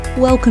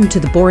Welcome to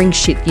the Boring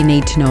Shit You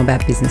Need to Know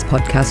About Business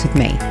podcast with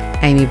me,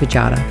 Amy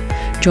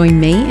Bajada. Join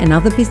me and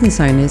other business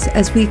owners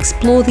as we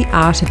explore the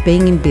art of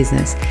being in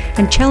business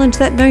and challenge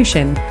that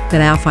notion that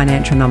our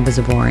financial numbers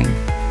are boring.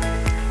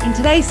 In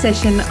today's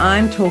session,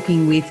 I'm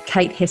talking with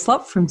Kate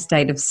Heslop from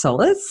State of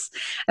Solace,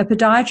 a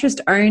podiatrist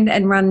owned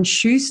and run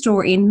shoe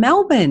store in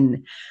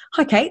Melbourne.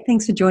 Hi, Kate.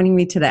 Thanks for joining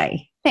me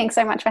today. Thanks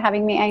so much for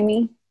having me,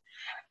 Amy.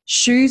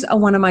 Shoes are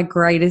one of my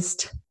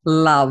greatest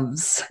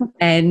loves,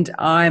 and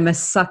I'm a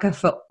sucker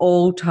for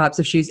all types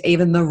of shoes,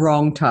 even the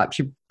wrong types.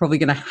 You're probably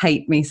going to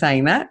hate me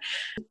saying that.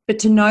 But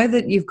to know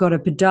that you've got a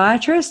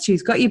podiatrist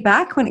who's got your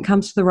back when it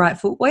comes to the right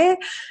footwear,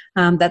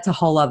 that's a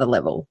whole other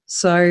level.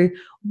 So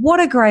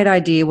what a great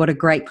idea. What a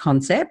great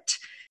concept.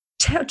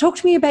 Talk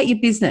to me about your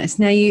business.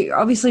 Now, you're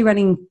obviously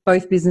running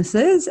both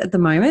businesses at the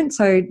moment,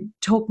 so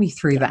talk me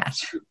through that.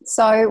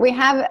 So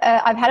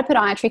I've had a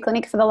podiatry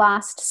clinic for the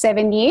last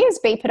 7 years,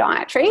 Be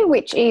Podiatry,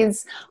 which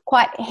is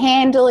quite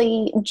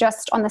handily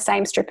just on the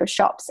same strip of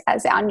shops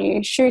as our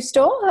new shoe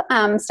store,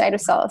 State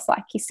of Solace,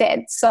 like you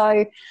said.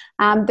 So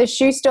the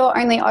shoe store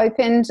only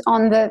opened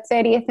on the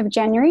 30th of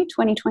January,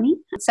 2020.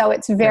 So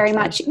it's very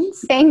much,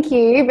 thank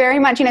you, very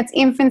much in its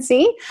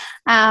infancy.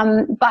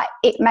 But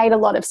it made a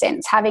lot of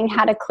sense having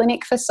had a clinic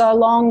for so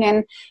long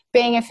and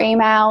being a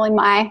female in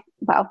my,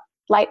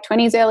 late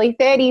 20s, early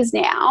 30s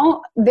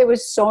now. There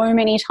was so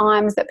many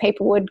times that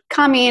people would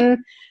come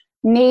in,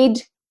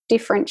 need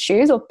different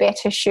shoes or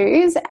better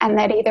shoes, and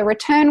they'd either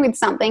return with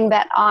something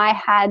that I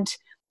had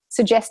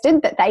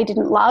suggested that they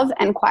didn't love,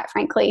 and quite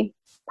frankly,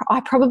 I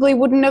probably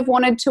wouldn't have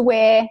wanted to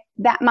wear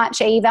that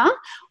much either,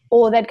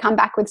 or they'd come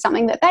back with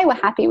something that they were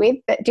happy with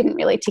that didn't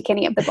really tick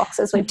any of the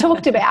boxes we've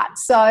talked about.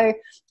 So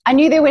I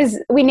knew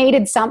we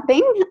needed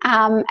something,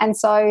 and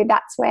so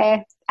that's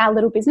where our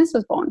little business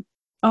was born.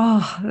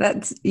 Oh,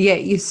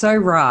 you're so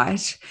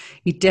right.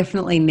 You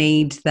definitely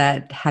need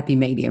that happy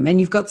medium, and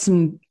you've got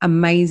some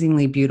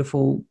amazingly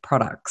beautiful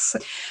products.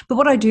 But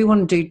what I do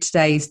want to do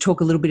today is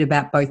talk a little bit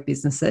about both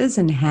businesses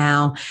and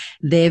how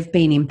they've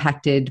been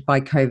impacted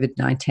by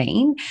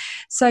COVID-19.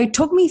 So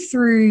talk me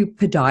through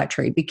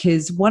podiatry,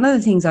 because one of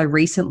the things I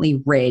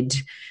recently read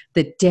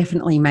that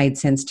definitely made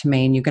sense to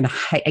me, and you're going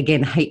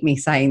to hate me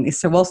saying this.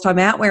 So whilst I'm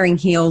out wearing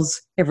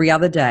heels every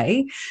other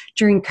day,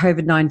 during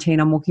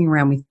COVID-19, I'm walking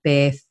around with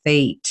bare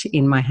feet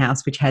in my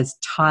house, which has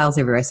tiles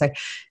everywhere. So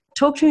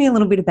talk to me a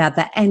little bit about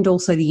that, and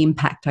also the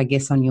impact, I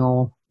guess, on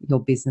your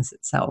business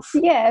itself.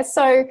 Yeah,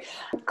 so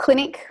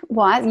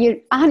clinic-wise, you're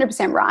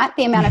 100% right.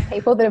 The amount of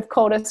people that have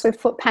called us with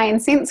foot pain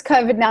since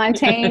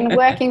COVID-19,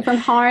 working from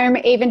home,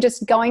 even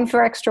just going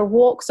for extra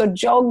walks or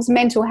jogs,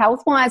 mental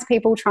health-wise,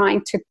 people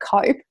trying to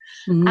cope.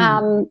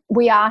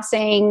 We are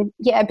seeing,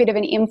 a bit of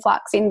an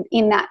influx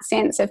in that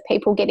sense of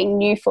people getting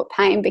new foot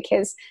pain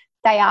because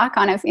they are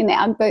kind of in their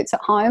Ugg boots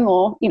at home,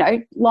 or,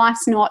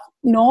 life's not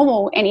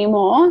normal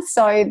anymore.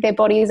 So their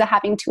bodies are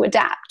having to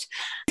adapt.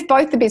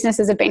 Both the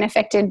businesses have been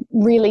affected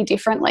really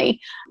differently,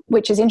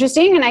 which is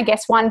interesting. And I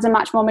guess one's a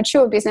much more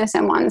mature business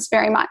and one's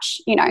very much,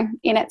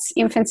 in its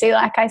infancy,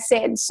 like I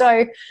said.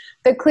 So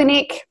the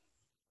clinic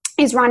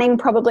is running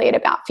probably at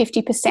about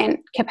 50%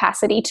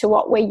 capacity to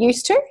what we're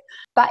used to.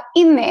 But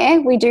in there,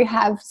 we do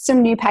have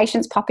some new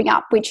patients popping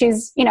up, which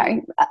is,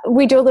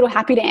 we do a little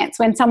happy dance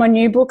when someone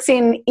new books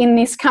in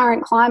this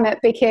current climate,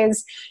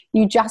 because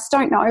you just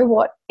don't know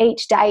what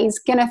each day is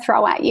going to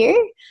throw at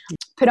you.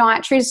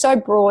 Podiatry is so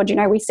broad.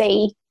 We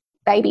see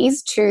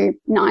babies to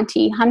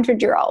 90,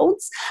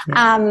 100-year-olds.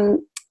 Yes.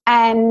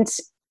 And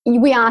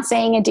we are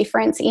seeing a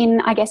difference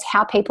in, I guess,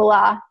 how people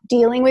are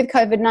dealing with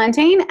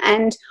COVID-19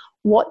 and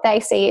what they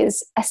see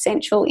as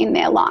essential in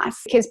their life.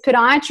 Because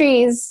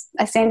podiatry is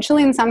essential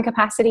in some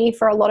capacity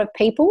for a lot of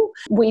people.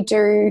 We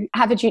do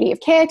have a duty of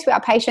care to our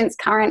patients,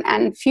 current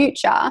and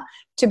future,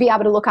 to be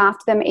able to look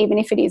after them, even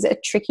if it is a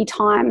tricky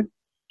time,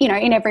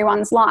 in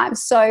everyone's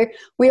lives. So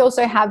we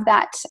also have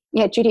that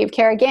duty of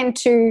care, again,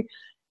 to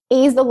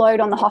ease the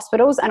load on the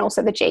hospitals and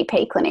also the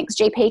GP clinics.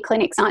 GP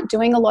clinics aren't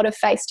doing a lot of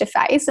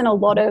face-to-face, and a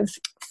lot of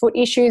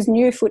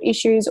new foot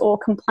issues or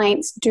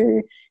complaints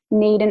do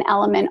need an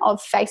element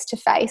of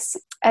face-to-face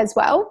as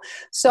well.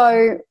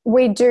 So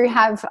we do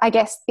have, I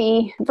guess,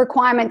 the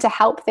requirement to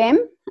help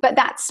them, but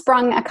that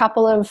sprung a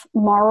couple of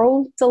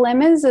moral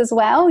dilemmas as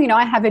well.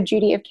 I have a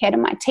duty of care to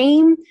my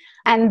team,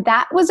 and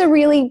that was a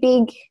really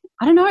big,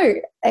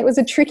 it was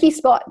a tricky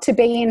spot to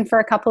be in for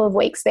a couple of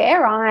weeks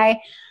there. I'm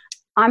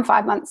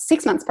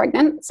 6 months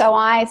pregnant, so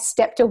I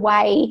stepped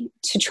away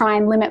to try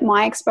and limit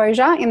my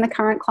exposure in the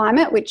current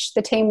climate, which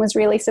the team was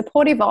really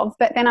supportive of.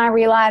 But then I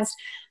realised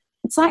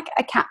it's like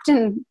a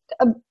captain,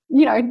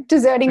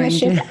 deserting the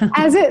ship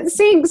as it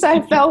sinks. I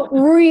felt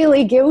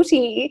really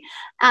guilty.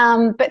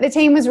 But the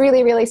team was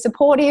really, really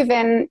supportive,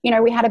 and,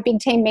 we had a big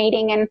team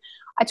meeting, and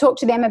I talked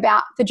to them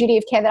about the duty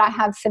of care that I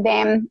have for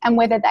them and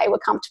whether they were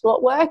comfortable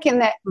at work,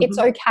 and that it's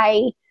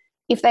okay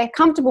if they're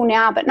comfortable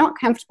now but not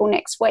comfortable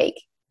next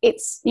week.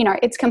 It's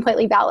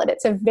completely valid.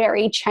 It's a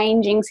very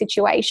changing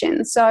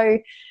situation. So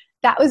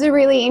that was a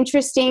really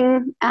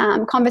interesting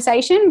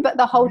conversation, but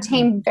the whole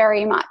team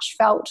very much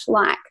felt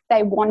like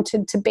they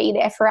wanted to be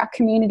there for our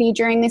community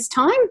during this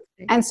time.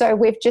 And so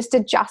we've just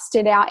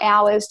adjusted our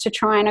hours to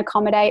try and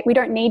accommodate. We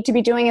don't need to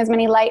be doing as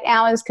many late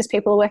hours because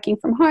people are working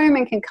from home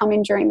and can come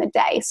in during the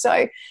day.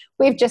 So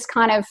we've just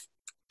kind of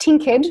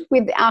tinkered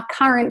with our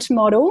current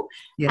model,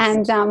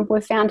 and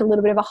we've found a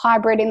little bit of a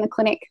hybrid in the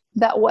clinic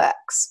that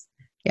works.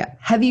 Yeah.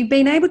 Have you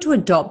been able to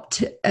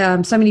adopt,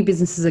 so many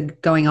businesses are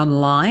going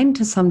online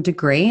to some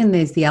degree, and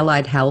there's the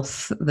allied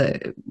health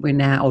that we're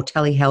now, or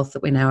telehealth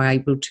that we're now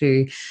able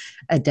to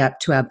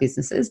adapt to our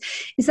businesses.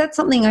 Is that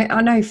something,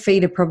 I know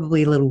feed are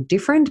probably a little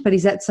different, but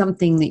is that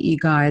something that you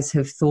guys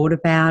have thought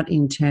about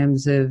in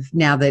terms of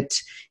now that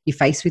you're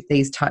faced with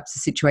these types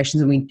of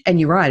situations? And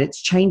you're right,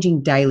 it's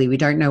changing daily. We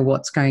don't know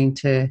what's going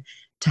to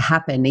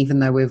happen, even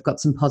though we've got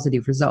some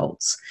positive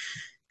results.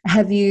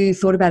 Have you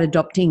thought about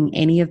adopting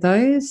any of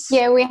those?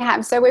 Yeah, we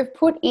have. So we've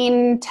put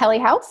in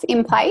telehealth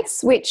in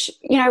place, which,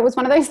 was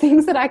one of those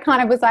things that I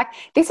kind of was like,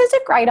 this is a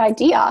great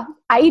idea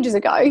ages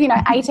ago,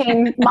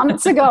 18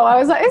 months ago. I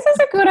was like, this is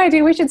a good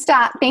idea. We should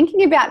start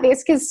thinking about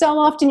this, because so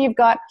often you've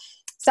got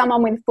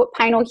someone with foot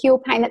pain or heel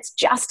pain that's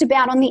just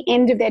about on the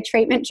end of their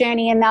treatment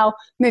journey and they'll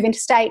move into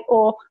state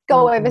or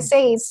go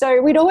overseas.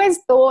 So we'd always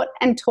thought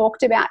and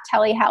talked about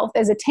telehealth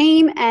as a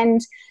team,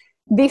 and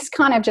this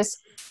kind of just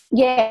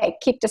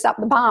kicked us up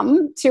the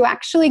bum to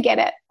actually get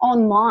it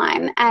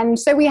online. And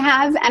so we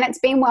have, and it's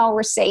been well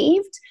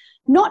received,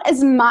 not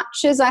as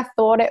much as I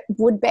thought it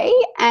would be.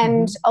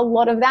 And a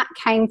lot of that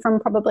came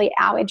from probably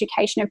our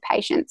education of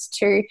patients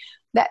too,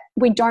 that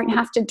we don't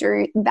have to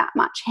do that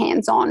much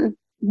hands-on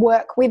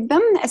work with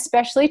them,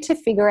 especially to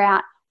figure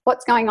out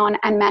what's going on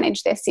and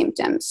manage their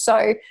symptoms.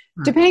 So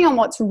depending on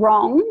what's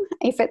wrong,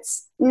 if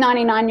it's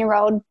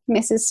 99-year-old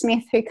Mrs.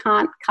 Smith who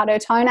can't cut her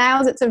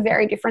toenails, it's a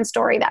very different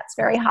story. That's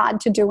very hard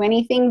to do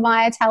anything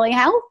via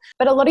telehealth.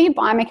 But a lot of your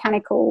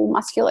biomechanical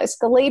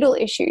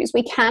musculoskeletal issues,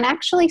 we can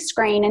actually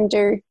screen and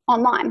do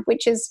online,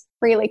 which is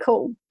really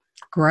cool.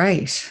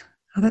 Great.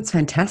 Oh, that's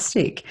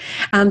fantastic.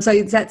 So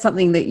is that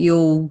something that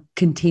you'll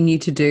continue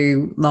to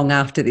do long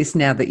after this,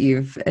 now that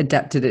you've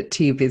adapted it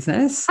to your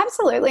business?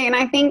 Absolutely. And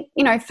I think,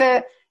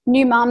 for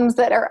new mums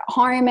that are at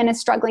home and are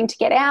struggling to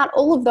get out,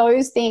 all of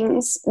those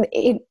things,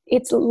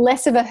 it's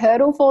less of a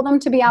hurdle for them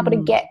to be able to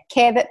get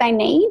care that they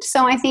need.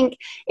 So I think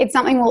it's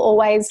something we'll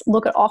always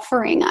look at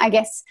offering. I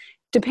guess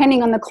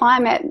depending on the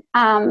climate,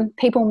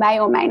 people may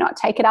or may not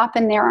take it up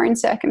in their own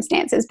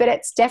circumstances, but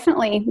it's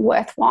definitely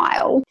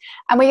worthwhile.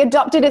 And we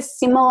adopted a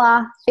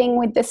similar thing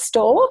with the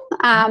store.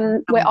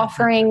 We're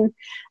offering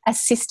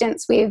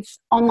assistance with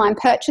online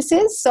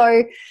purchases.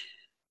 So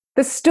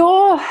the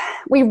store,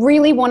 we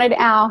really wanted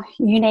our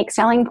unique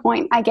selling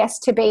point, I guess,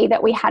 to be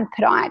that we had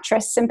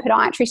podiatrists and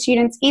podiatry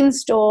students in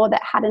store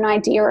that had an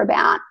idea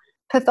about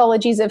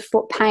pathologies of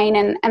foot pain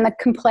and the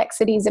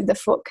complexities of the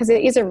foot, because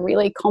it is a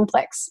really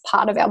complex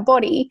part of our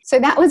body. So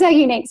that was our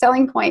unique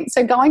selling point.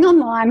 So going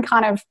online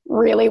kind of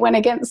really went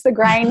against the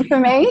grain for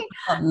me.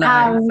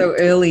 So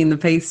early in the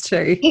piece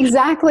too.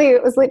 Exactly.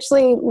 It was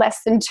literally less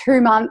than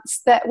 2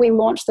 months that we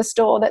launched the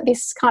store that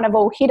this kind of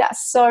all hit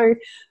us. So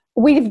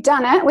we've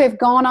done it. We've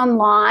gone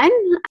online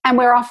and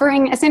we're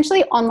offering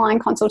essentially online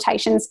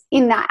consultations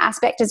in that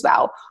aspect as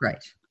well. Right.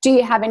 Do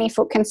you have any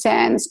foot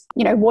concerns?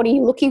 What are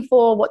you looking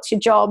for? What's your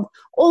job?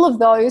 All of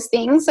those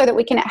things, so that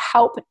we can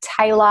help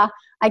tailor,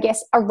 I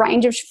guess, a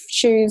range of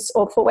shoes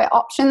or footwear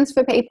options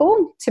for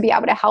people to be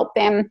able to help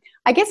them,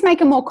 I guess, make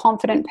a more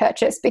confident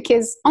purchase,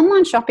 because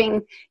online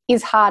shopping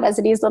is hard as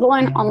it is, let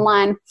alone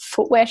online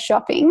footwear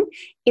shopping.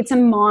 It's a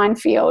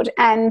minefield.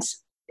 And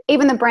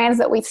even the brands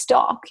that we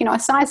stock, a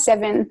size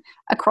 7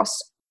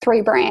 across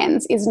 3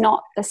 brands is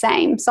not the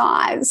same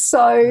size.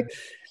 So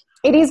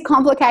it is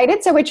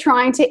complicated. So we're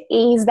trying to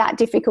ease that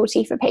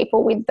difficulty for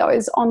people with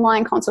those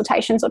online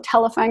consultations or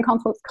telephone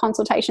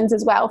consultations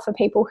as well, for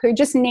people who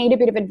just need a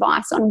bit of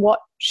advice on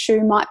what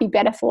shoe might be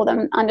better for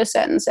them under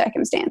certain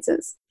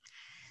circumstances.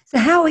 So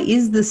how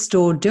is the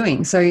store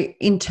doing? So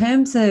in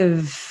terms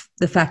of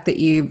the fact that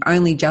you've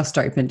only just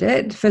opened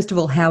it, first of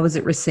all, how was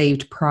it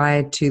received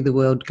prior to the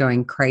world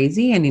going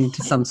crazy and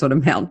into some sort of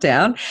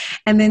meltdown?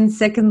 And then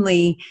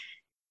secondly,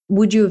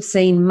 would you have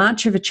seen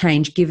much of a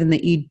change given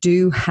that you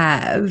do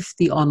have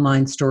the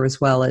online store as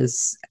well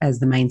as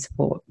the main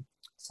support?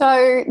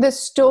 So the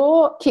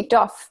store kicked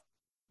off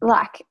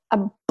like a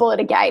bullet at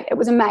a gate. It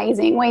was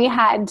amazing.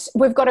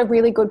 We've got a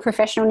really good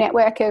professional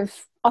network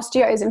of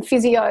osteos and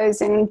physios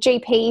and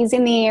GPs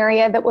in the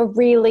area that were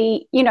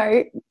really,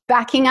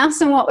 backing us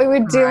in what we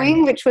were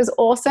doing, which was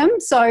awesome.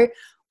 So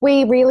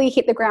we really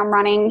hit the ground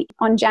running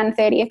on Jan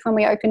 30th when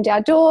we opened our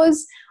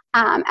doors.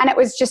 And it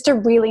was just a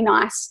really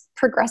nice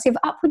progressive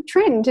upward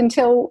trend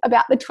until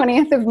about the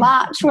 20th of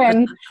March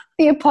when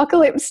the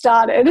apocalypse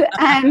started.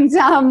 And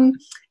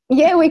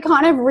we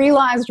kind of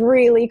realised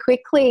really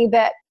quickly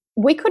that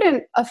we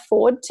couldn't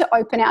afford to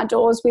open our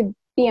doors with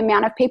the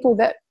amount of people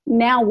that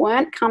now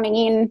weren't coming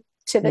in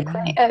to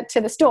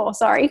the store.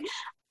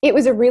 It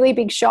was a really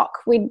big shock.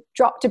 We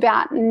dropped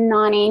about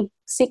 96%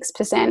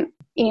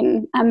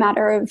 in a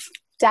matter of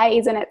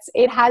days, and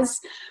it has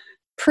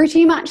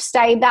pretty much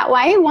stayed that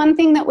way. One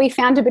thing that we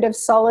found a bit of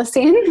solace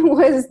in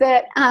was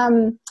that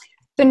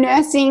the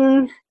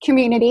nursing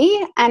community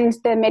and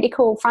the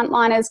medical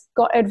frontliners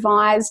got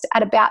advised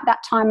at about that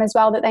time as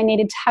well that they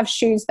needed to have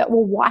shoes that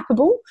were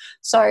wipeable,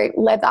 so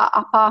leather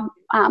upper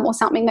or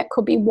something that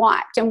could be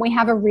wiped. And we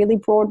have a really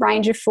broad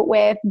range of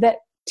footwear that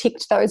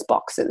ticked those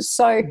boxes.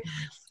 So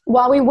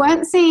while we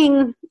weren't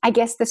seeing, I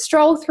guess, the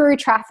stroll through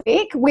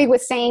traffic, we were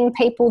seeing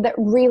people that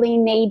really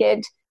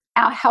needed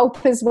our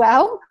help as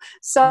well.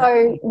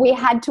 So we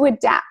had to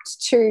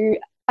adapt to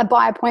a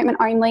by appointment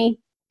only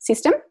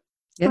system.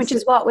 Yes. Which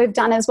is what we've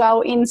done as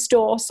well in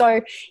store.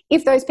 So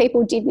if those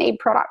people did need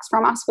products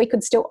from us, we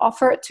could still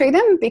offer it to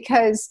them,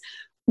 because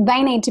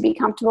they need to be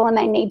comfortable and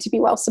they need to be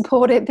well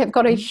supported. They've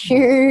got a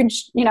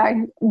huge,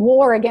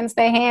 war against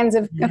their hands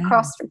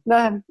across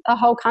the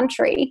whole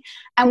country.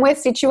 And we're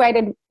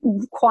situated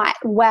quite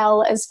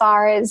well as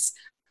far as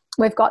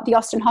we've got the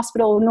Austin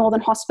Hospital,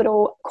 Northern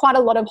Hospital, quite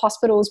a lot of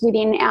hospitals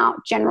within our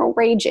general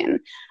region.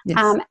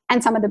 Yes.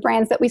 And some of the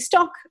brands that we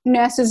stock,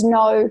 nurses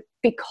know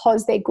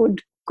because they're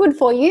good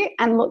for you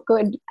and look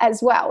good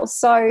as well.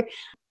 So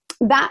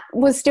that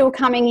was still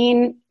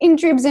coming in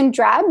dribs and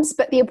drabs,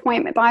 but the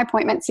appointment by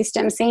appointment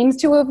system seems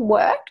to have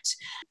worked.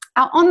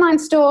 Our online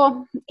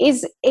store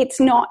it's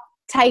not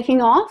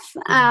taking off.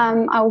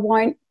 I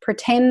won't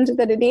pretend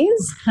that it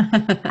is.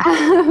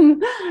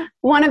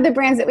 One of the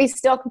brands that we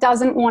stock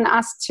doesn't want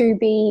us to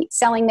be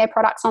selling their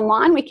products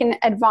online. We can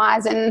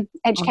advise and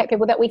educate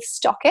people that we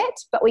stock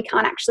it, but we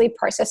can't actually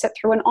process it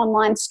through an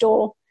online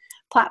store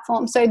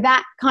platform. So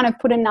that kind of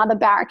put another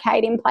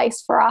barricade in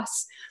place for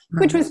us,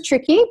 which was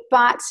tricky.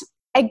 But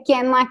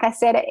again, like I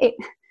said,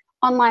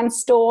 online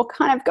store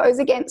kind of goes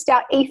against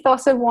our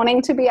ethos of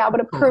wanting to be able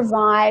to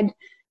provide,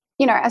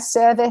 a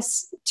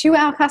service to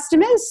our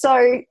customers.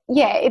 So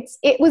yeah,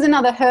 it was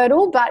another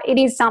hurdle, but it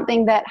is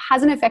something that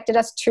hasn't affected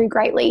us too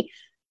greatly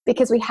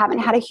because we haven't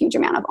had a huge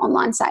amount of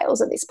online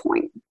sales at this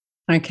point.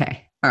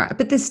 Okay. All right.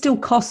 But there's still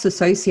costs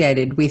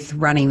associated with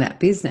running that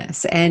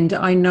business. And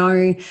I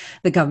know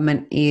the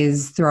government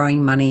is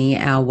throwing money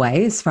our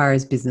way as far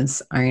as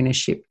business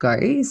ownership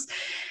goes.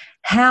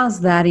 How's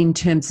that in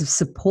terms of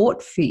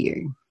support for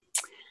you?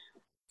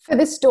 For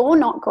the store,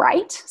 not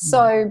great.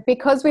 So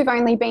because we've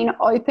only been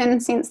open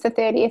since the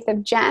 30th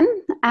of Jan,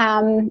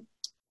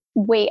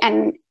 we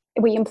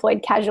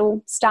employed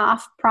casual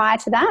staff prior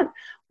to that.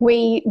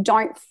 We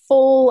don't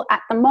fall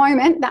at the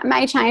moment. That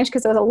may change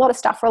because there was a lot of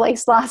stuff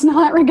released last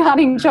night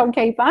regarding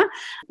JobKeeper.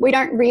 We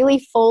don't really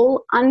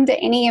fall under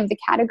any of the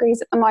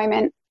categories at the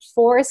moment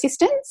for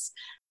assistance.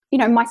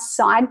 My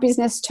side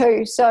business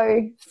too.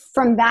 So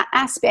from that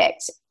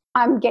aspect,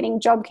 I'm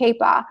getting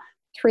JobKeeper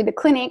through the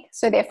clinic,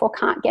 so therefore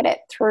can't get it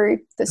through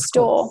the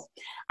store.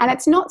 And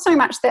it's not so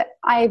much that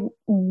I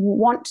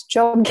want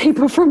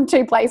JobKeeper from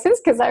two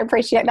places, because I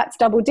appreciate that's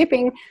double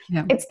dipping.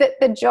 Yeah. It's that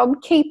the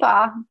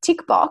JobKeeper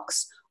tick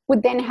box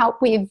would then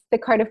help with the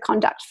code of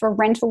conduct for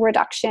rental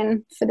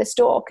reduction for the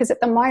store, because at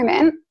the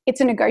moment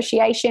it's a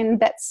negotiation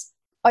that's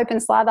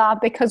open slather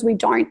because we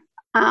don't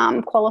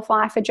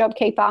qualify for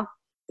JobKeeper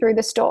through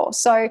the store.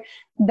 So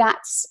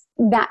that's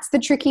the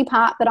tricky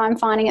part that I'm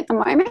finding at the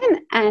moment.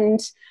 And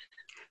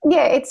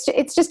yeah,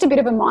 it's just a bit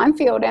of a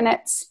minefield, and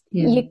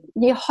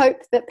you hope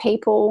that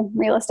people,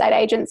 real estate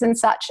agents and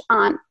such,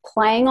 aren't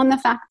playing on the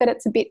fact that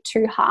it's a bit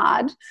too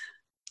hard.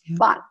 Yeah.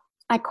 But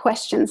I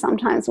question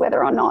sometimes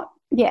whether or not,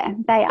 they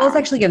are. I was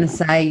actually going to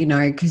say,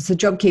 because the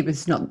JobKeeper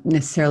is not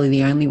necessarily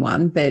the only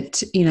one,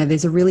 but,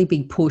 there's a really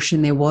big push,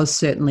 and there was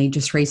certainly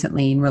just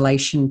recently in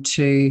relation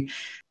to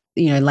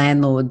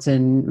landlords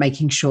and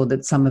making sure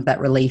that some of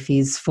that relief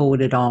is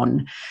forwarded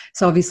on.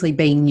 So obviously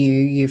being new,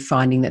 you're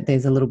finding that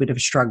there's a little bit of a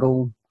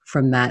struggle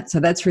from that. So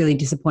that's really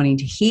disappointing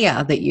to hear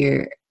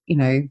that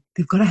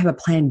they've got to have a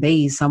plan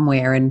B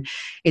somewhere. And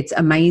it's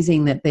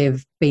amazing that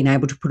they've been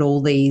able to put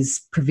all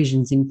these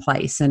provisions in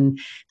place, and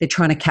they're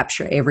trying to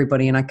capture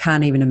everybody. And I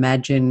can't even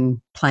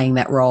imagine playing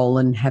that role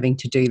and having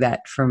to do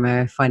that from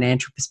a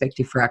financial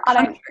perspective for our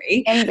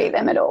country. I don't envy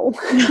them at all.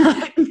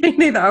 Me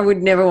neither. I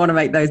would never want to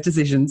make those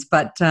decisions.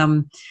 But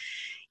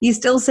you're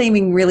still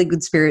seeming really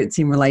good spirits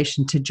in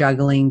relation to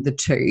juggling the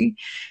two.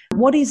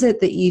 What is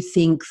it that you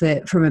think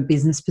that from a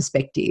business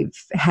perspective,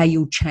 how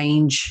you'll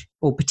change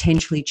or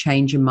potentially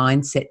change your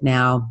mindset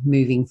now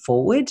moving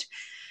forward?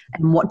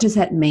 And what does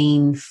that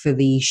mean for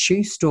the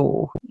shoe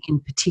store in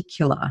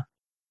particular?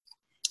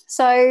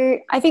 So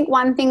I think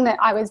one thing that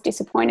I was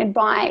disappointed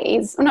by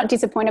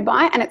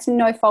and it's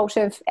no fault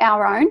of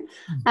our own,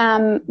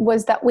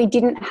 was that we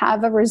didn't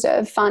have a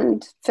reserve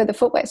fund for the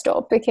footwear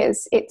store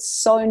because it's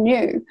so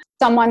new.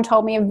 Someone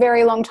told me a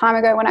very long time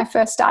ago when I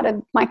first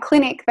started my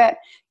clinic that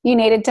you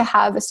needed to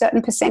have a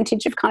certain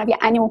percentage of kind of your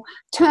annual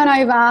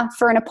turnover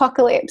for an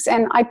apocalypse.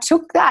 And I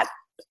took that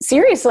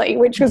seriously,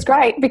 which was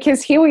great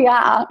because here we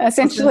are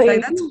essentially. I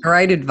was gonna say, that's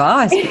great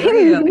advice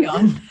very early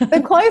on.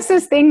 The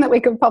closest thing that we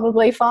could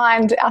probably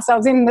find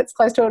ourselves in that's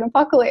close to an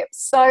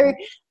apocalypse. So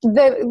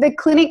the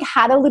clinic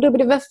had a little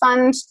bit of a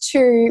fund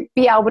to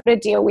be able to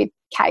deal with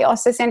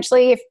chaos,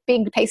 essentially, if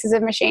big pieces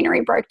of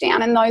machinery broke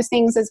down and those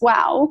things as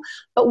well.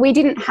 But we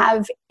didn't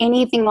have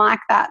anything like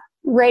that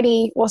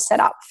ready or set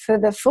up for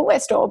the footwear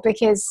store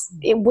because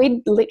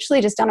we'd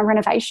literally just done a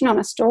renovation on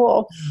a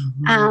store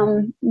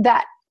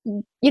that,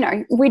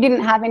 we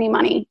didn't have any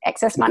money,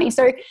 excess money.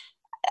 So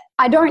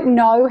I don't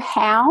know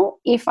how,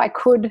 if I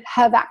could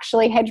have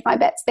actually hedged my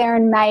bets there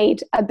and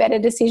made a better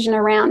decision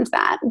around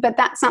that. But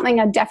that's something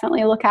I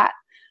definitely look at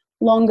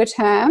longer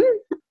term.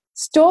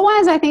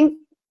 Store-wise, I think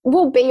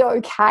we'll be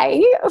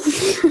okay.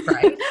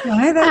 Right.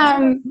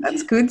 No,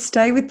 that's good.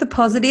 Stay with the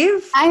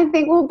positive. I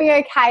think we'll be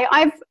okay.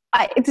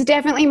 It's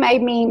definitely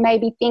made me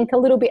maybe think a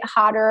little bit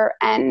harder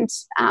and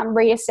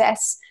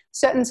reassess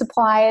certain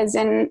suppliers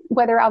and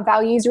whether our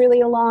values really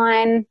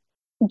align,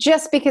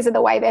 just because of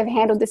the way they've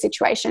handled the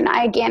situation.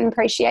 I again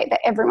appreciate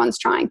that everyone's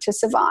trying to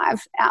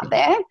survive out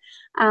there,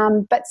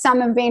 but some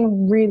have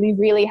been really,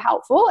 really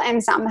helpful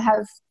and some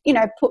have,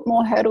 put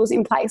more hurdles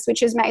in place,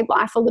 which has made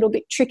life a little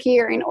bit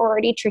trickier in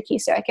already tricky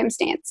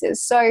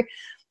circumstances. So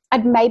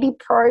I'd maybe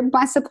probe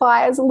my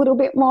suppliers a little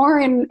bit more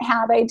in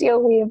how they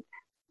deal with,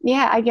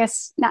 I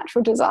guess,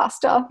 natural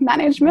disaster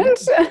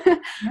management.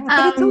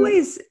 But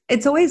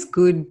it's always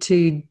good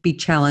to be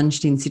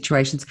challenged in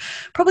situations.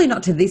 Probably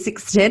not to this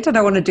extent. I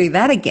don't want to do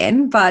that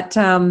again, but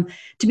to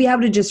be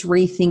able to just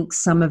rethink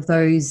some of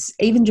those,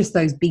 even just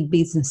those big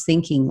business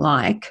thinking,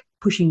 like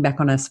pushing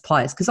back on our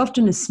suppliers. Because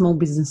often as small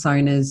business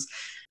owners,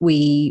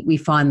 we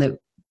find that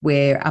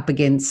we're up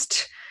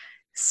against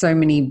so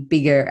many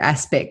bigger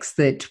aspects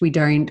that we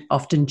don't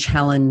often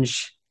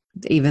challenge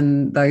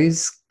even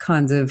those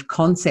kinds of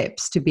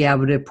concepts to be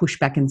able to push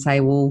back and say,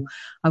 well,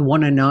 I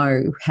want to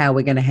know how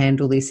we're going to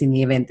handle this in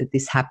the event that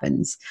this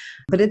happens.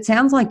 But it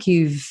sounds like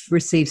you've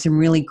received some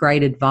really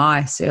great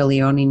advice early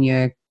on in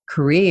your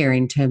career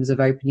in terms of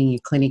opening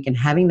your clinic and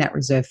having that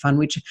reserve fund,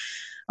 which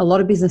a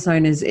lot of business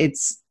owners,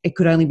 it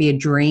could only be a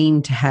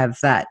dream to have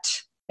that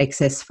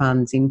excess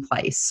funds in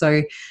place.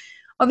 So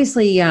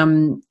obviously,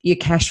 your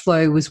cash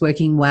flow was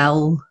working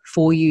well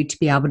for you to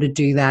be able to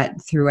do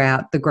that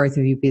throughout the growth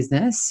of your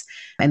business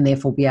and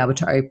therefore be able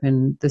to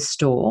open the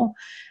store.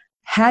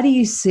 How do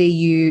you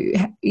see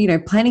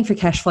planning for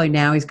cash flow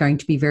now is going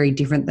to be very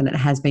different than it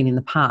has been in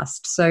the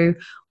past. So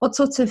what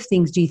sorts of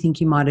things do you think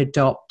you might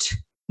adopt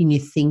in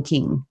your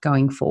thinking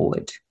going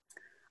forward?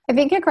 I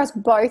think across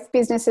both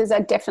businesses, I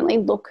definitely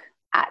look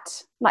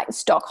at like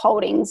stock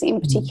holdings in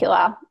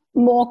particular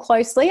more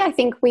closely. I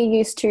think we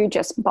used to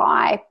just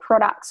buy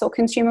products or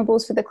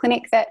consumables for the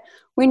clinic that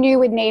we knew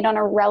we'd need on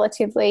a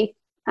relatively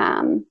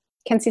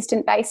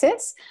consistent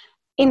basis.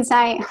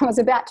 I was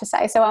about to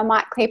say, so I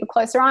might keep a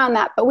closer eye on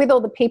that, but with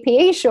all the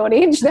PPE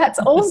shortage, that's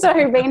also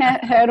been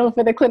a hurdle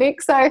for the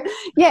clinic. So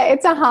yeah,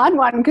 it's a hard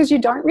one because you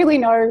don't really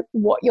know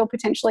what you're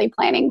potentially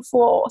planning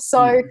for.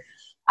 So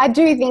I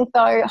do think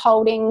though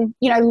holding,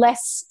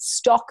 less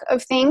stock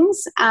of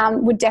things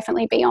would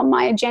definitely be on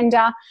my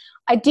agenda.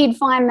 I did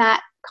find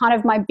that kind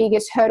of my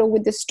biggest hurdle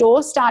with the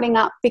store starting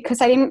up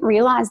because I didn't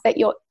realize that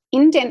your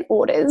indent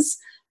orders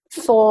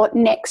for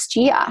next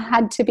year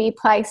had to be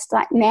placed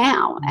like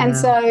now. Yeah. And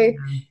so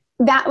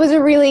that was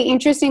a really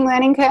interesting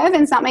learning curve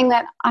and something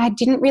that I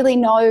didn't really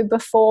know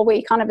before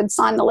we kind of had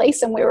signed the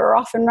lease and we were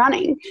off and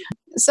running.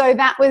 So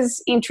that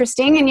was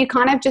interesting, and you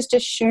kind of just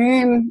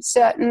assume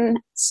certain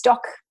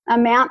stock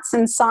amounts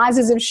and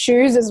sizes of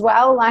shoes as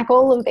well, like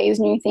all of these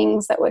new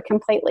things that were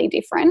completely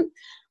different.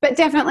 But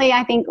definitely,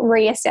 I think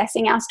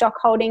reassessing our stock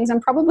holdings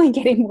and probably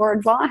getting more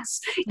advice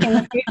in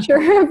the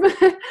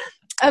future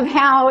of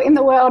how in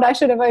the world I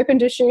should have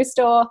opened a shoe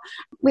store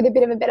with a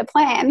bit of a better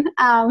plan.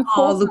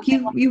 Look,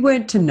 you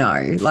weren't to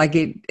know. Like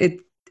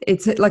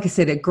it's like I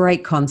said, a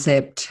great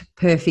concept,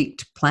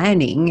 perfect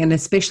planning, and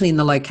especially in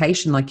the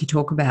location, like you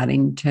talk about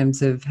in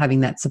terms of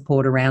having that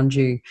support around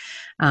you,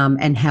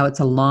 and how it's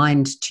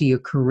aligned to your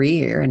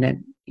career, and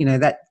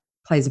that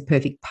plays a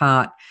perfect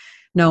part.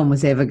 No one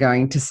was ever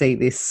going to see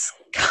this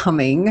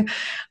coming.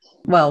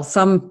 Well,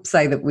 some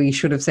say that we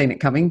should have seen it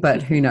coming,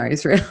 but who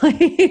knows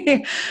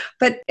really.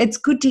 But it's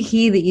good to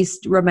hear that you're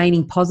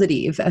remaining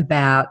positive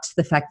about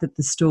the fact that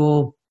the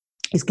store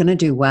is going to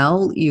do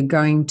well. You're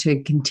going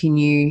to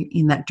continue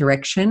in that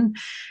direction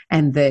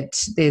and that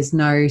there's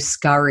no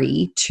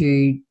scurry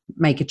to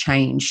make a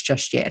change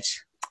just yet.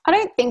 I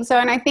don't think so.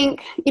 And I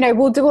think,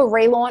 we'll do a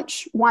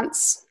relaunch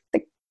once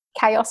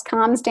chaos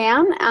calms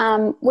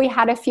down. We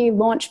had a few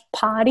launch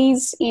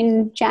parties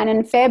in Jan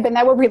and Feb, and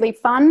they were really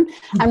fun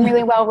and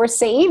really well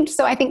received.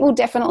 So I think we'll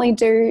definitely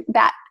do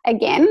that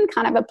again,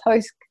 kind of a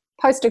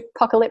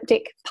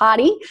post-apocalyptic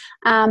party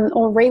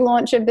or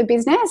relaunch of the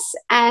business.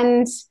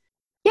 And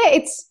yeah,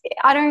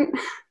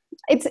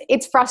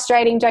 it's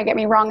frustrating, don't get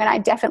me wrong, and I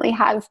definitely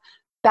have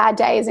bad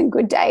days and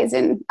good days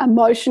and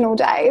emotional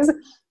days,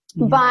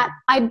 but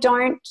I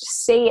don't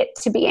see it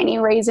to be any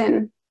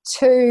reason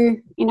to,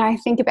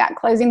 think about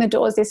closing the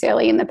doors this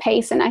early in the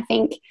piece. And I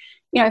think,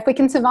 if we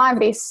can survive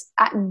this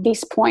at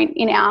this point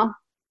in our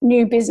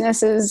new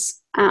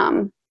business's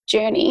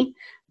journey,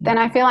 then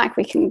I feel like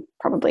we can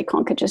probably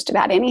conquer just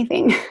about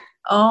anything.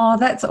 Oh,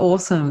 that's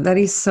awesome. That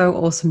is so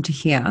awesome to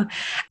hear.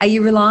 Are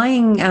you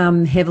relying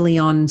heavily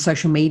on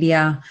social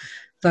media,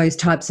 those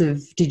types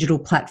of digital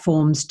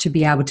platforms, to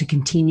be able to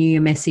continue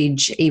your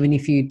message even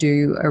if you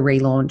do a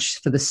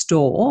relaunch for the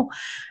store?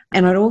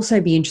 And I'd also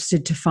be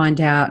interested to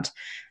find out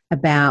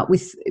about,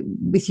 with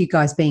you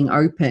guys being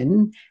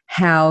open,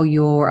 how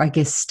you're, I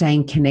guess,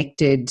 staying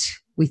connected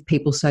with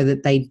people so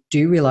that they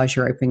do realise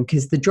you're open,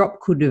 because the drop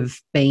could have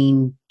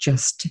been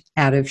just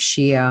out of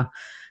sheer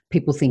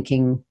people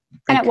thinking.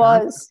 And it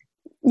was.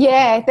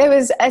 Yeah, there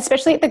was,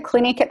 especially at the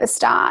clinic at the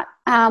start,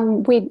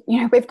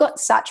 we've got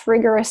such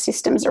rigorous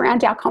systems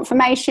around our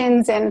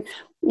confirmations and,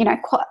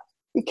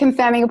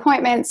 confirming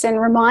appointments and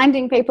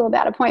reminding people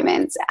about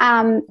appointments,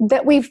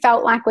 that we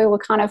felt like we were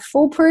kind of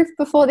foolproof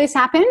before this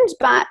happened.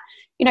 But,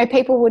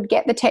 people would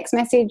get the text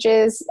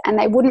messages and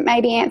they wouldn't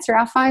maybe answer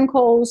our phone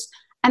calls,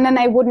 and then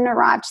they wouldn't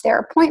arrive to their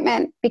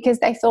appointment because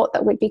they thought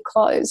that we'd be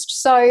closed.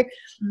 So,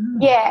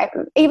 yeah,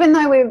 even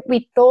though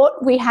we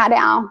thought we had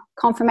our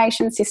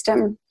confirmation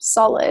system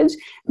solid,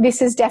 this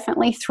has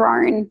definitely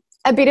thrown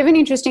a bit of an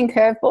interesting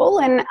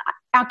curveball, and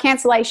our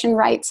cancellation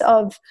rates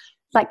of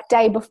like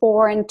day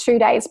before and 2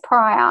 days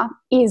prior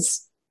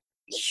is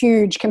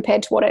huge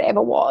compared to what it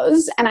ever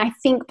was. And I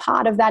think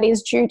part of that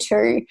is due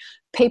to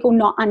people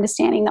not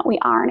understanding that we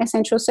are an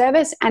essential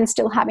service and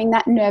still having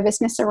that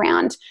nervousness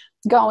around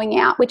going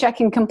out, which I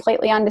can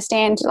completely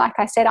understand. Like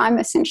I said, I'm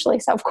essentially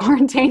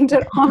self-quarantined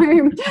at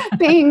home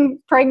being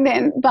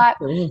pregnant, but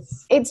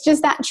it's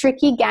just that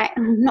tricky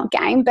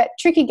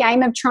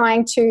game of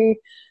trying to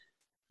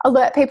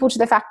alert people to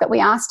the fact that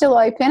we are still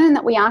open and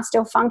that we are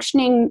still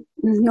functioning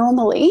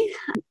normally,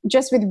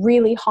 just with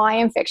really high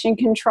infection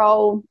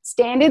control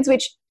standards,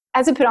 which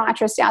as a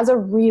podiatrist, ours are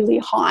really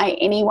high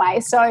anyway.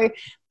 So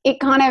it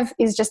kind of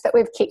is just that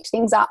we've kicked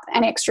things up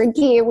an extra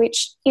gear,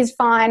 which is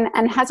fine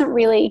and hasn't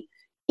really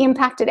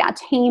impacted our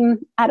team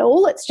at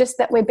all. It's just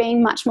that we're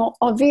being much more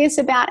obvious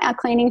about our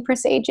cleaning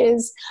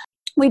procedures.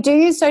 We do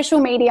use social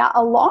media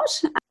a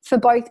lot for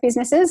both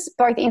businesses,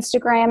 both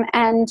Instagram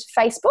and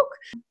Facebook.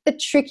 The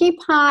tricky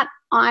part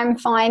I'm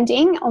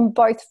finding on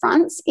both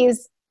fronts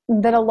is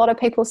that a lot of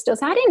people still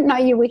say, I didn't know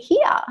you were here.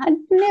 I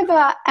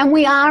never, and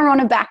we are on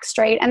a back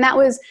street. And that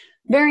was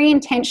very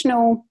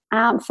intentional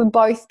for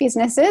both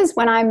businesses.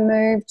 When I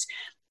moved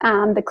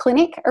the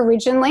clinic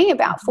originally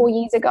about 4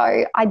 years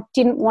ago, I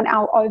didn't want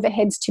our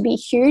overheads to be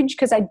huge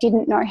because I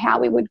didn't know how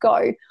we would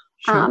go.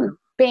 Sure.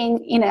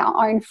 Being in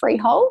our own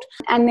freehold.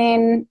 And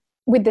then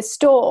with the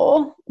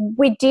store,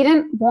 we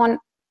didn't want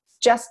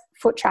just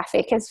foot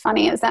traffic, as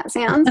funny as that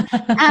sounds,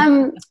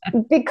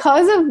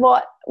 because of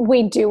what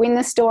we do in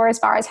the store as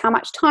far as how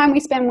much time we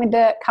spend with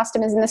the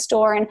customers in the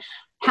store and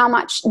how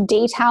much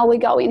detail we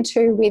go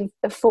into with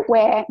the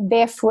footwear,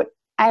 their foot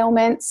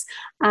ailments,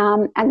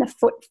 and the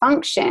foot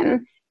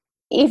function.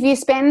 If you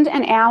spend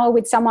an hour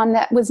with someone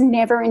that was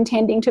never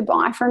intending to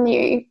buy from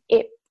you,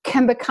 it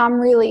can become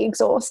really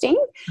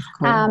exhausting.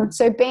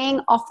 So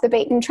being off the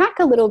beaten track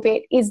a little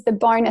bit is the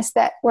bonus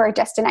that we're a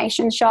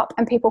destination shop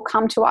and people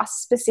come to us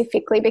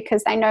specifically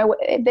because they know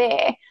we're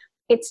there.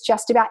 It's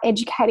just about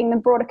educating the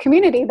broader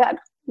community that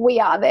we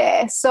are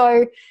there.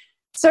 So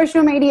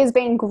social media has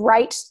been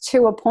great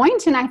to a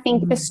point, and I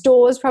think the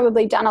store's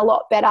probably done a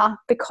lot better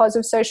because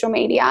of social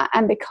media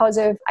and because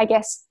of, I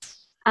guess,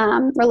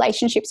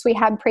 relationships we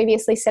had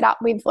previously set up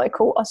with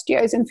local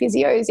osteos and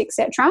physios,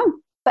 etc.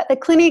 But the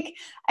clinic,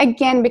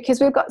 again, because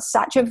we've got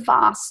such a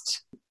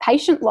vast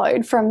patient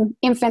load from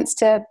infants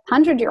to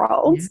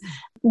 100-year-olds,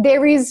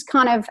 there is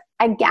kind of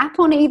a gap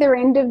on either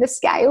end of the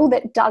scale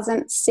that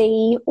doesn't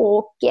see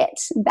or get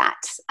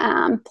that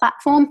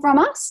platform from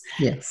us.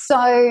 Yes.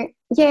 So,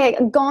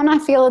 yeah, gone I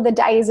feel are the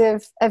days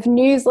of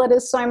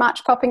newsletters so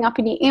much popping up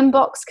in your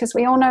inbox, because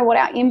we all know what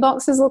our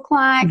inboxes look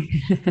like.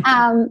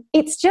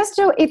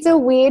 It's a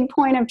weird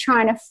point of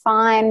trying to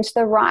find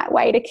the right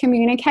way to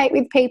communicate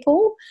with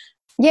people.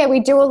 Yeah,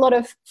 we do a lot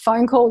of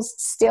phone calls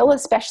still,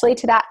 especially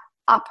to that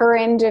upper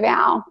end of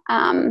our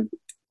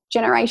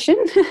generation.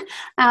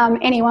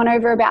 Anyone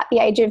over about the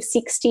age of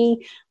 60,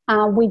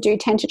 we do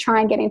tend to try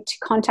and get into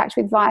contact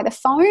with via the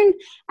phone.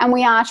 And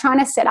we are trying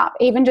to set up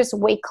even just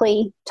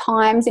weekly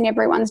times in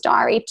everyone's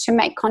diary to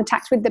make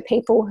contact with the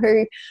people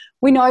who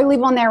we know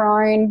live on their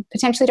own,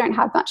 potentially don't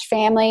have much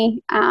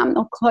family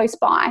or close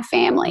by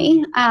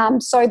family,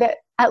 so that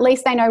at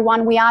least they know,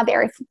 one, we are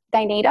there if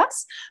they need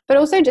us, but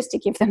also just to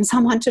give them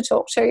someone to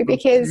talk to,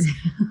 because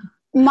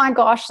my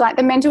gosh, like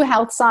the mental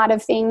health side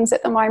of things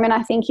at the moment,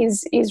 I think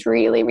is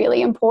really,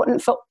 really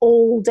important for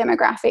all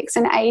demographics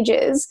and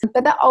ages.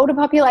 But the older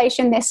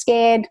population, they're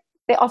scared,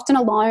 they're often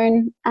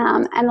alone,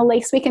 and the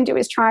least we can do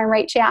is try and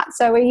reach out.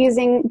 So we're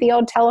using the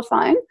odd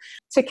telephone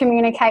to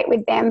communicate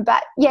with them.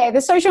 But yeah,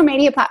 the social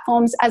media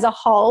platforms as a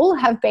whole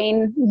have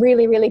been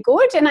really, really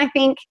good. And I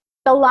think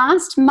the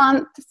last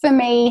month for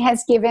me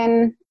has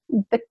given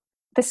the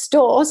the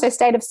store, so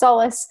State of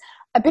Solace,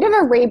 a bit of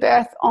a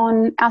rebirth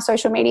on our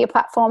social media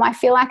platform. I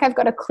feel like I've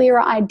got a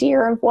clearer idea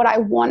of what I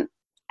want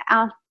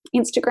our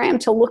Instagram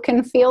to look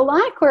and feel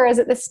like, whereas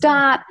at the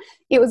start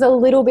it was a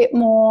little bit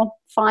more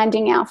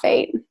finding our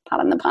feet,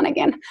 pardon the pun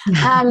again.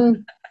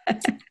 And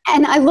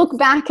I look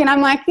back and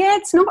I'm like, yeah,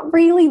 it's not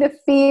really the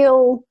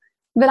feel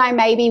that I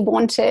maybe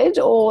wanted,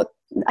 or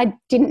I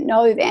didn't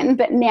know then,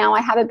 but now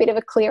I have a bit of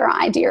a clearer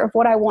idea of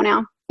what I want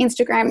our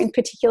Instagram in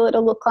particular to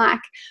look like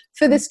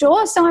for the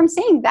store. So I'm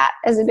seeing that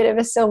as a bit of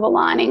a silver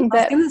lining. I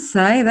was going to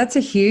say that's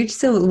a huge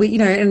silver,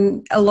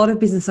 and a lot of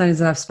business owners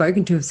that I've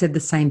spoken to have said the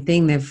same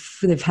thing.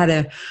 They've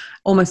had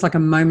almost like a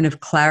moment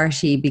of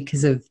clarity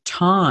because of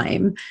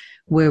time,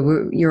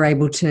 where you're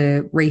able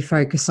to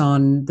refocus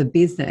on the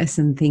business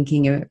and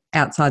thinking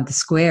outside the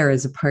square,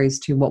 as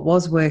opposed to what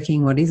was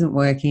working, what isn't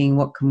working,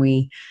 what can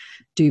we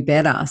do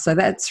better. So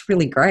that's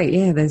really great.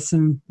 Yeah, there's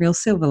some real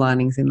silver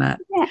linings in that.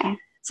 Yeah.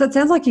 So it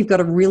sounds like you've got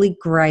a really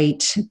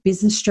great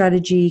business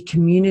strategy,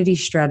 community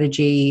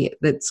strategy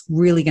that's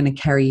really going to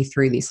carry you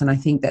through this. And I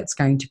think that's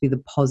going to be the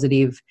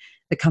positive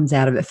that comes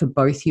out of it for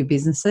both your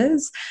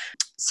businesses.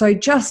 So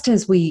just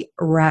as we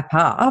wrap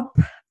up,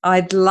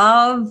 I'd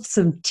love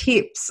some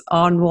tips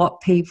on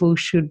what people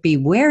should be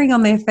wearing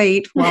on their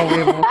feet while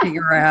we're walking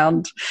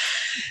around.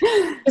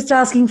 Just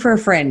asking for a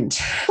friend.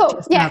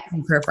 Cool.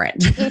 Asking for a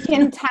friend. You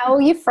can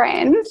tell your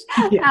friend.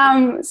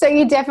 Yeah. So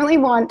you definitely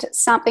want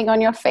something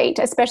on your feet,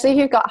 especially if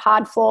you've got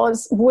hard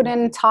floors,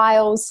 wooden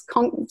tiles,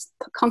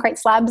 concrete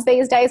slabs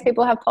these days.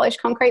 People have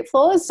polished concrete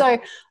floors. So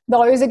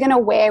those are going to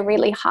wear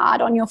really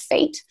hard on your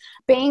feet.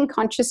 Being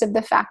conscious of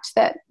the fact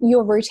that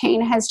your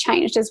routine has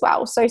changed as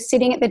well. So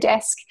sitting at the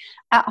desk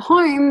at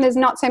home, there's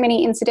not so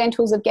many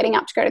incidentals of getting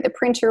up to go to the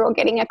printer or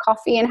getting a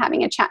coffee and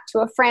having a chat to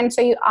a friend.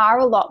 So you are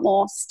a lot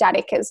more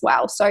static as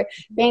well. So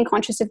being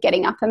conscious of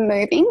getting up and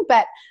moving.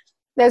 But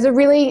there's a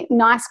really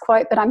nice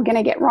quote that I'm going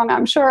to get wrong,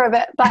 I'm sure of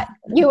it. But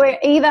you are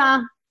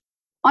either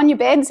on your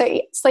bed,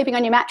 so sleeping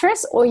on your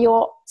mattress, or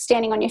you're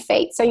standing on your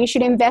feet. So you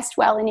should invest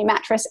well in your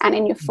mattress and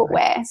in your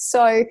footwear.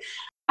 So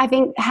I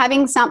think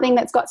having something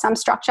that's got some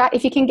structure,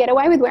 if you can get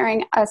away with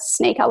wearing a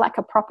sneaker like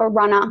a proper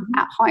runner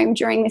at home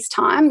during this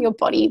time, your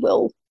body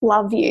will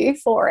love you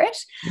for it.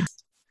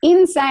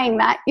 In saying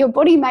that, your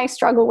body may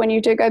struggle when you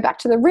do go back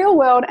to the real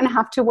world and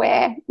have to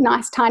wear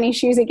nice tiny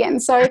shoes again.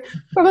 So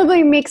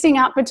probably mixing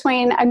up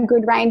between a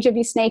good range of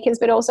your sneakers,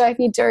 but also if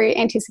you do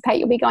anticipate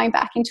you'll be going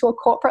back into a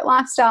corporate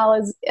lifestyle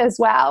as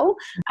well.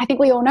 I think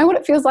we all know what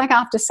it feels like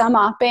after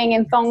summer, being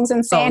in thongs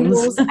and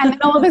sandals and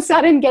then all of a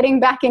sudden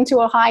getting back into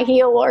a high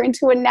heel or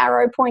into a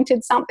narrow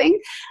pointed something.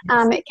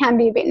 It can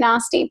be a bit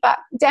nasty, but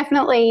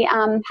definitely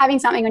having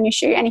something on your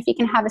shoe. And if you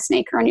can have a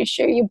sneaker on your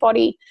shoe, your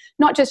body,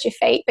 not just your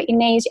feet, but your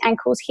knees, your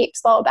ankles,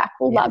 hips, lower back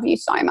will love you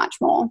so much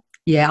more.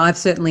 Yeah, I've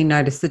certainly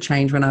noticed the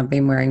change when I've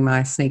been wearing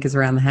my sneakers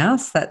around the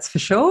house, that's for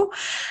sure.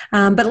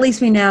 But at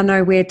least we now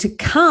know where to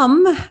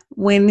come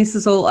when this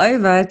is all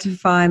over to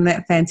find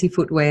that fancy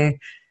footwear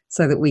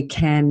so that we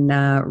can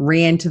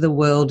re-enter the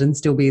world and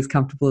still be as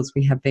comfortable as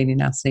we have been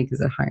in our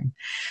sneakers at home.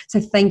 So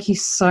thank you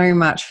so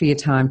much for your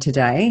time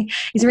today.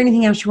 Is there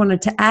anything else you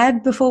wanted to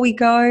add before we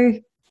go?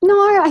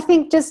 No, I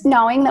think just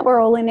knowing that we're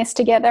all in this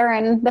together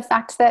and the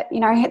fact that,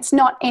 it's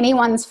not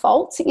anyone's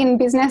fault in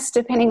business,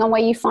 depending on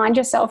where you find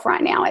yourself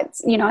right now. It's,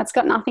 it's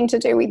got nothing to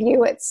do with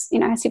you. It's,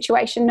 a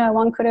situation no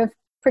one could have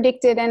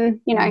predicted,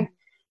 and,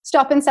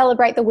 stop and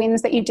celebrate the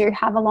wins that you do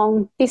have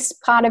along this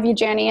part of your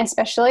journey,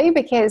 especially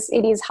because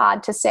it is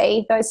hard to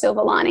see those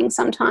silver linings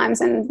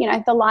sometimes and,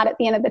 the light at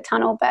the end of the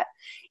tunnel, but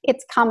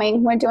it's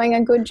coming. We're doing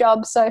a good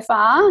job so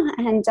far,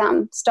 and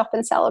stop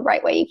and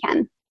celebrate where you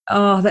can.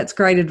 Oh, that's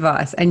great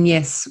advice. And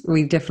yes,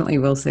 we definitely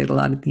will see the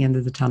light at the end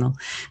of the tunnel.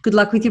 Good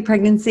luck with your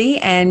pregnancy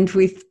and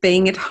with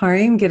being at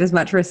home. Get as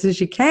much rest as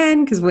you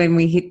can, because when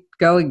we hit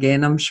go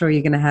again, I'm sure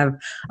you're going to have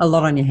a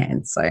lot on your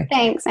hands. So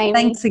thanks, Amy.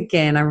 Thanks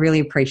again. I really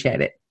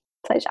appreciate it.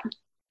 Pleasure.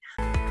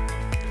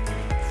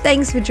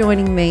 Thanks for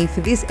joining me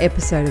for this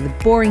episode of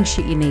the Boring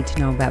Shit You Need to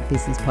Know About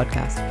Business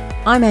podcast.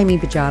 I'm Amy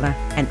Bajada,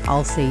 and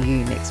I'll see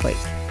you next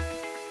week.